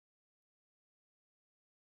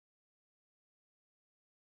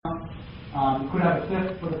You could have a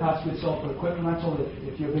fifth for the cost of goods sold for equipment rental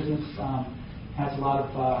if your business has a lot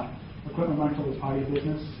of equipment rental as part of your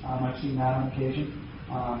business. I've seen that on occasion.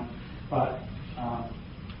 But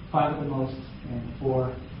 5 at the most and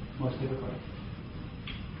 4 most typically.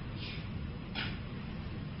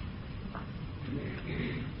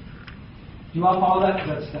 Do you all follow that?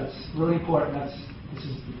 That's really important.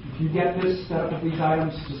 If you get this set up with these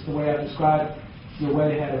items, just the way I've described, you're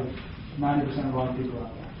way ahead of 90% of all people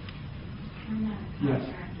out there. I'm not a Yes.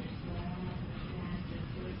 contractor, so I don't understand it.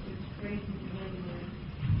 So it's crazy to me where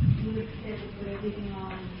you would say to put everything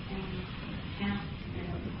on and count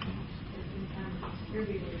and sometimes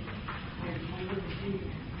distributors. I wouldn't do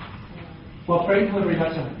that. Well, freight and delivery,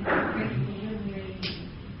 that's a... Freight and delivery,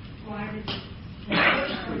 why does it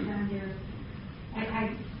sometimes there?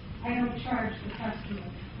 I don't charge the customer.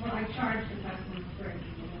 Well, I charge the customer freight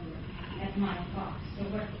and delivery at my cost. So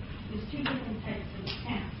there's 2 different types of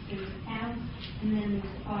accounts. There's accounts and then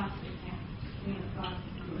there's cost accounts.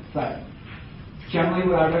 Right. Generally,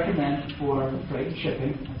 what I recommend for freight and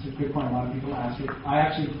shipping, that's a good point, a lot of people ask it, I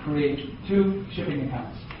actually create 2 shipping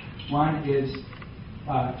accounts. One is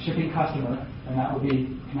shipping customer, and that would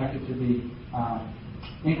be connected to the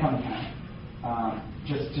income account.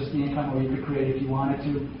 Just the income, or you could create if you wanted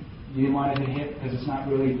to. You didn't want it to hit because it's not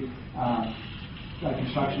really like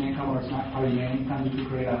construction income, or it's not part of your income. You could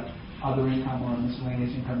create a other income or a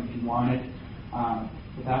miscellaneous income if you wanted.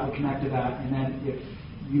 But that would connect to that. And then if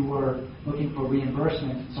you were looking for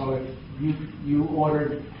reimbursement, so if you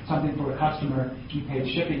ordered something for a customer, you paid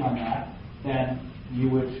shipping on that, then you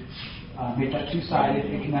would make that 2-sided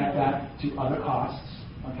and connect that to other costs.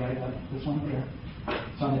 Okay, this one here.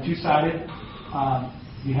 So on the 2-sided,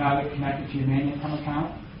 you have it connected to your main income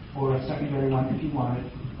account or a secondary one if you wanted,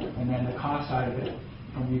 and then the cost side of it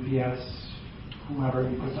from UPS, whomever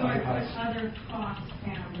you put So other I put costs. other costs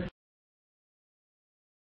down, but